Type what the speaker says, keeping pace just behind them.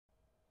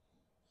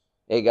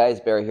Hey guys,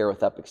 Barry here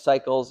with Epic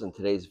Cycles. In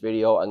today's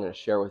video, I'm going to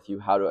share with you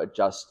how to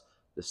adjust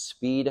the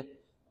speed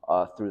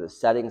through the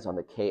settings on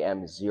the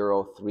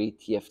KM03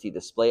 TFT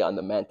display on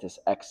the Mantis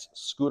X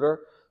Scooter.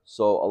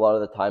 So a lot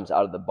of the times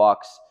out of the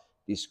box,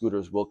 these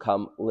scooters will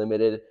come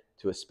limited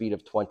to a speed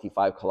of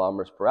 25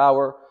 kilometers per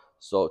hour.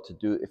 So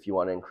if you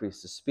want to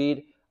increase the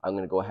speed, I'm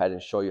going to go ahead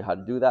and show you how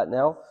to do that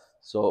now.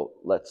 So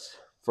let's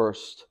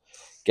first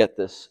get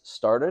this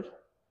started.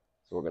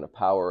 So we're going to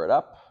power it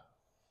up.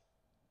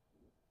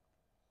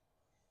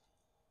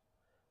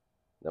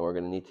 Then we're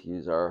going to need to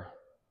use our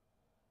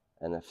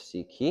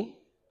NFC key.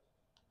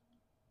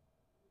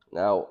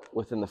 Now,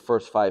 within the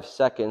first 5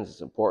 seconds, it's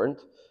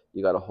important,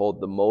 you got to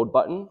hold the mode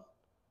button.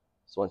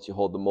 So once you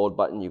hold the mode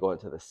button, you go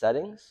into the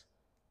settings.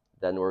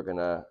 Then we're going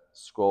to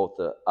scroll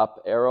with the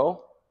up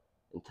arrow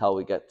until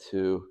we get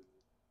to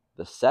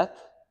the set.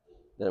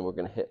 Then we're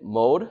going to hit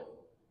mode,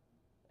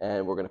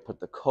 and we're going to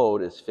put the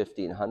code as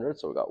 1500.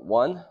 So we got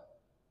 1,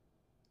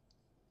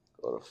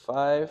 go to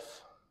 5,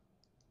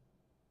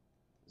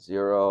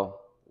 0,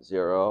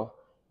 0,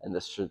 and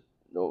this should,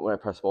 when I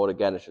press mode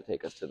again, it should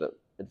take us to the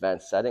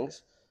advanced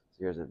settings. So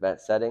here's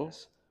advanced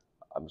settings.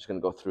 I'm just going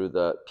to go through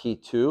the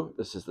P2.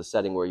 This is the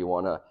setting where you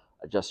want to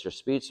adjust your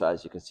speed. So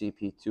as you can see,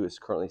 P2 is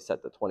currently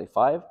set to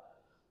 25.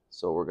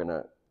 So we're going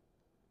to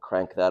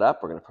crank that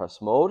up. We're going to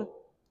press mode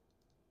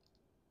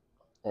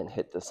and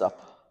hit this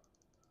up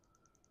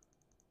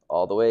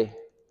all the way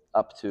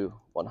up to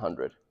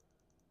 100.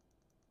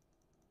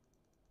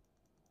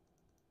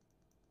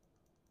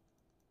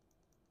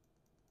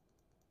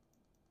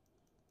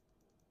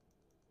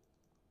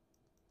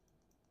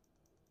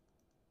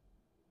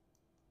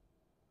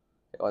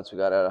 Once we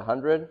got at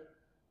 100,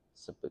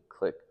 simply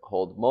click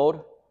hold mode,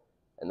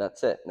 and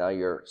that's it. Now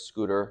your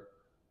scooter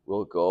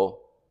will go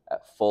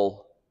at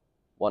full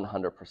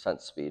 100%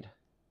 speed.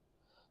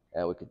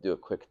 And we could do a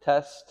quick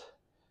test.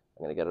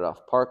 I'm going to get it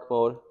off park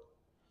mode.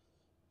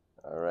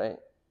 All right,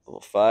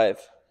 level 5.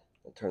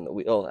 I'll turn the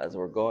wheel as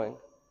we're going.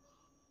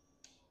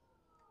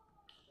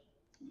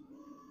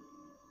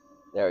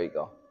 There you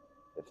go,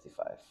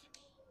 55.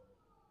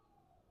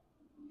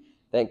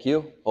 Thank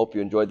you. Hope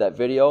you enjoyed that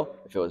video.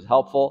 If it was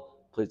helpful,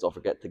 please don't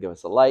forget to give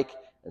us a like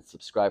and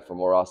subscribe for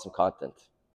more awesome content.